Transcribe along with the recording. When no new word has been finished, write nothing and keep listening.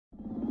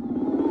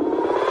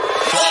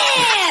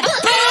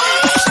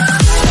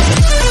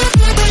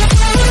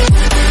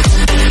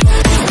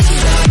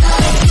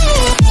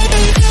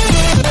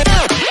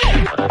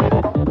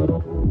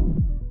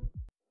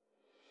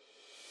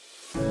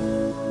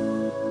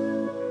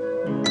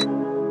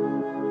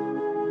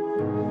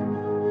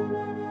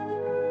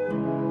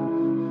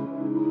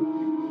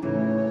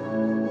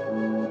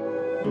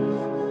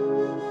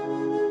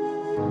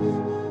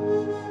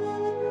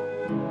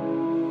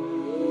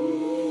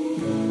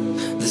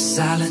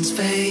silence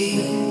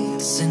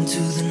fades into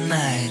the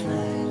night.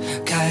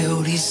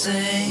 Coyotes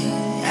sing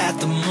at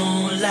the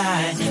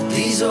moonlight.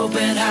 These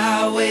open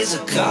highways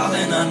are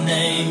calling our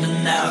name,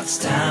 and now it's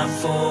time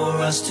for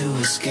us to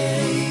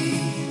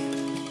escape.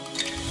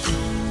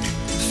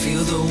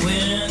 Feel the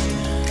wind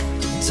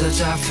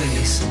touch our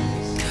face.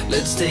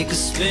 Let's take a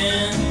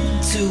spin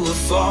to a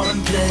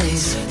foreign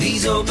place.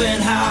 These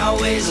open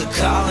highways are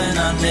calling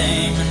our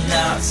name, and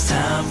now it's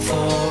time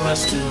for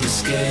us to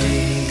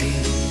escape.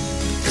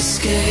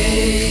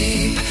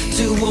 Escape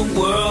to a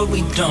world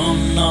we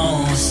don't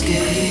know.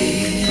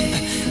 Escape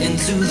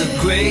into the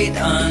great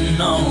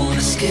unknown.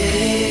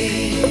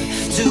 Escape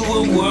to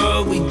a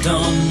world we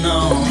don't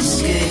know.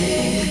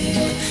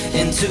 Escape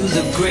into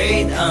the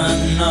great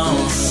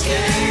unknown. Escape,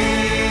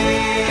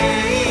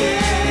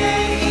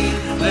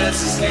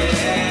 let's escape.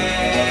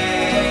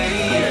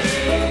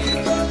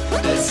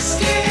 Let's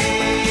escape.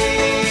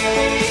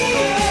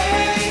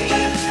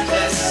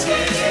 Let's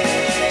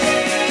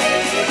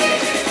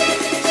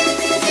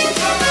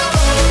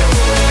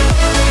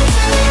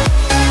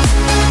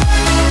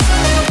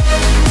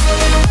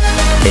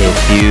A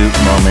few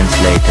moments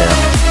later.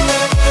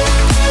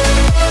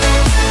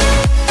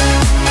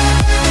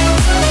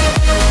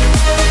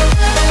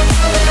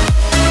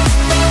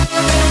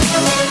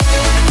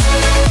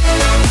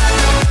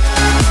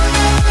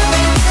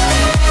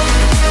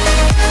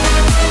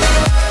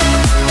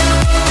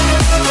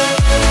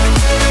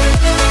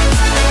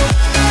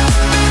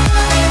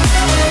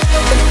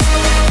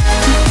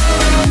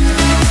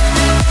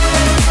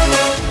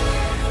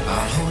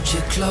 I'll hold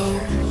you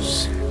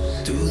close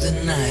through the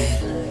night.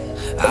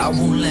 I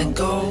won't let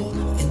go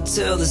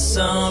until the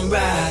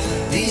sunrise.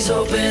 These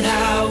open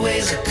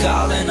highways are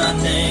calling our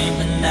name,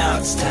 and now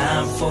it's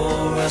time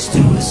for us to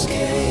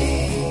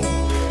escape.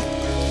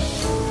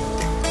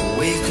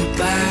 Wave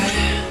goodbye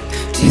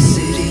to your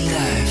city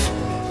life,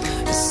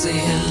 and say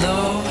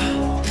hello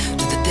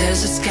to the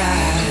desert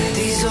sky.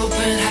 These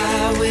open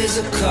highways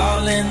are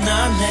calling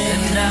our name,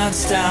 and now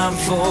it's time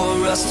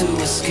for us to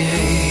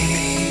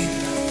escape.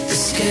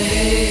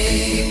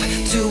 Escape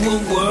to a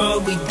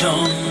world we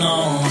don't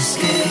know.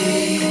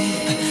 Escape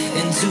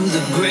into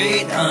the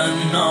great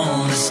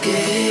unknown.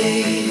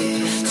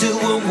 Escape to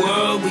a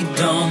world we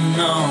don't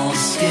know.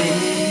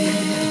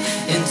 Escape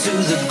into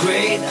the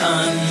great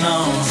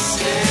unknown.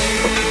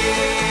 Escape,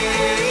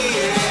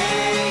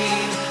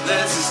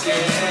 let's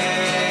escape.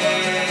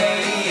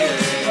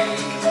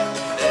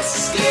 Let's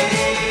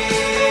escape.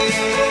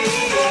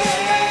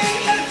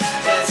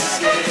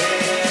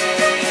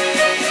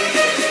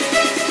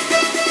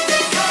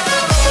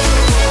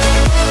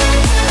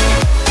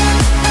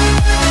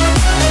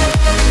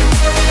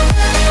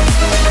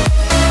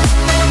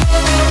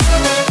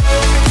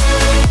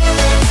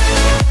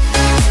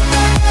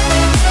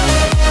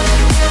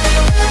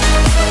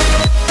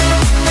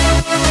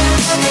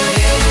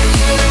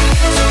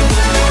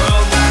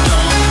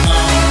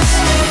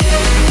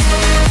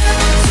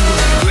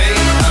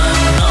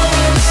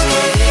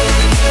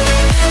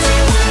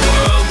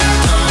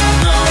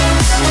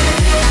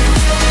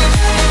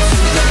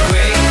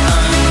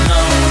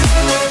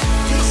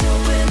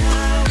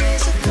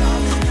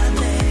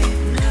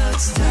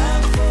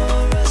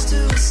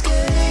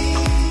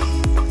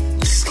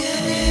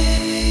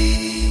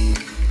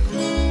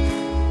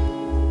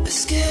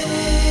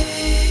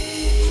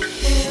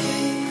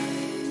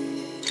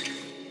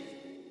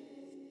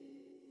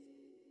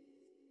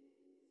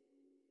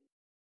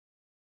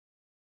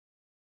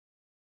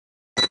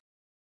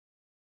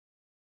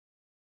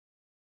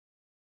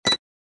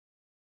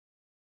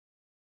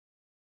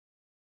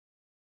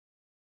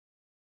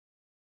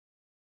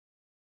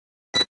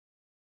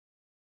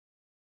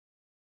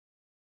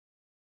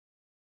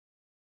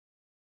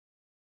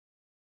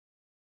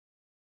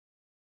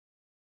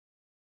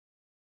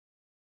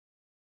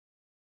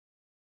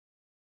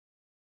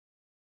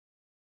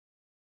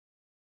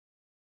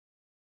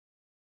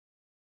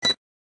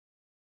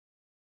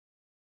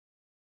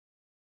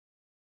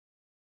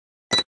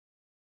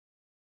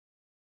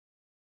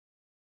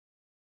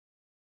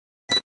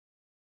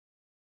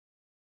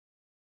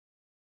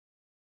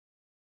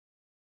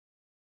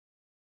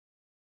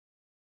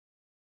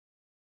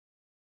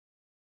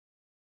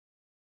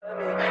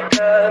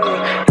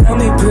 Tell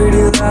me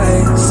pretty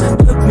lies,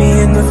 look me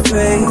in the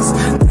face.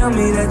 Tell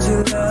me that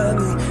you love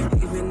me.